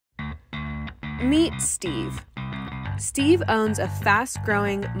Meet Steve. Steve owns a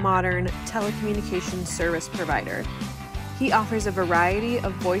fast-growing, modern telecommunications service provider. He offers a variety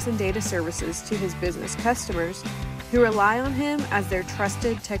of voice and data services to his business customers who rely on him as their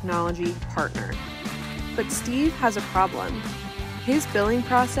trusted technology partner. But Steve has a problem. His billing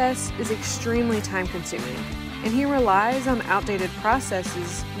process is extremely time-consuming, and he relies on outdated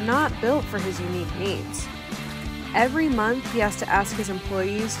processes not built for his unique needs. Every month, he has to ask his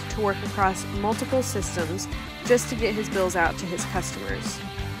employees to work across multiple systems just to get his bills out to his customers.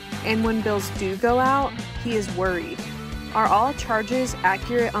 And when bills do go out, he is worried. Are all charges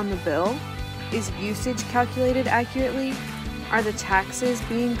accurate on the bill? Is usage calculated accurately? Are the taxes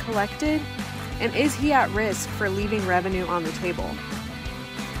being collected? And is he at risk for leaving revenue on the table?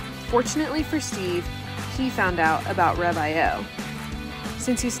 Fortunately for Steve, he found out about Rev.io.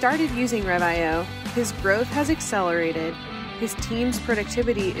 Since he started using Rev.io, his growth has accelerated, his team's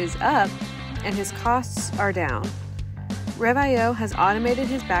productivity is up, and his costs are down. Rev.io has automated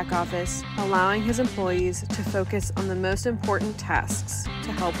his back office, allowing his employees to focus on the most important tasks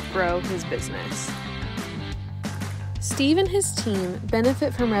to help grow his business. Steve and his team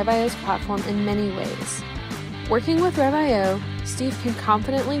benefit from Rev.io's platform in many ways. Working with Rev.io, Steve can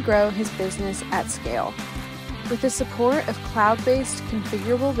confidently grow his business at scale. With the support of cloud-based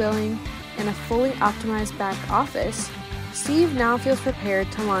configurable billing and a fully optimized back office, Steve now feels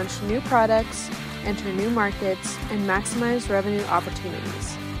prepared to launch new products, enter new markets, and maximize revenue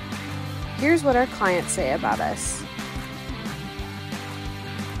opportunities. Here's what our clients say about us.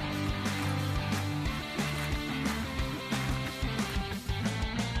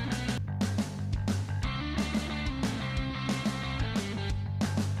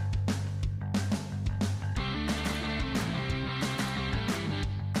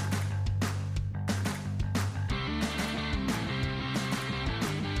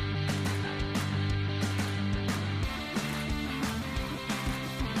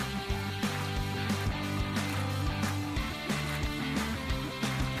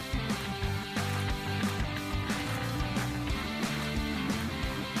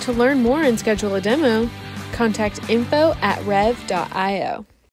 To learn more and schedule a demo, contact info@rev.io.